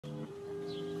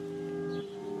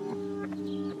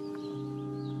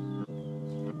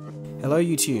Hello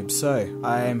YouTube, so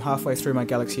I am halfway through my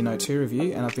Galaxy Note 2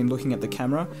 review and I've been looking at the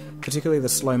camera, particularly the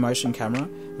slow motion camera,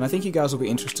 and I think you guys will be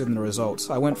interested in the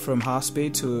results. I went from half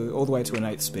speed to all the way to an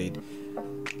 8th speed.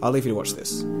 I'll leave you to watch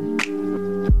this.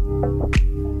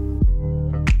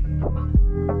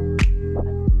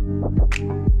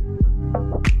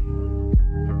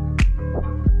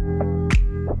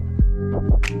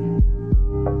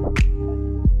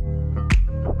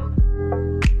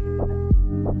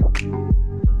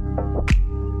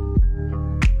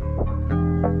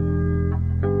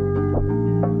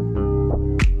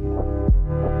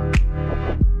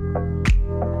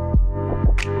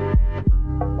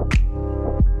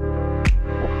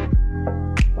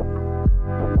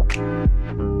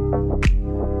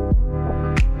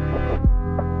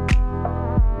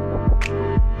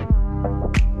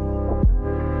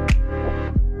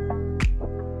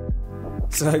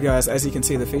 So guys, as you can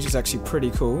see, the feature's actually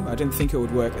pretty cool. I didn't think it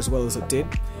would work as well as it did,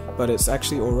 but it's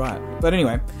actually alright. But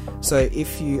anyway, so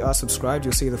if you are subscribed,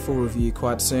 you'll see the full review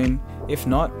quite soon. If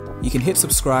not, you can hit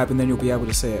subscribe and then you'll be able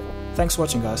to see it. Thanks for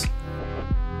watching, guys.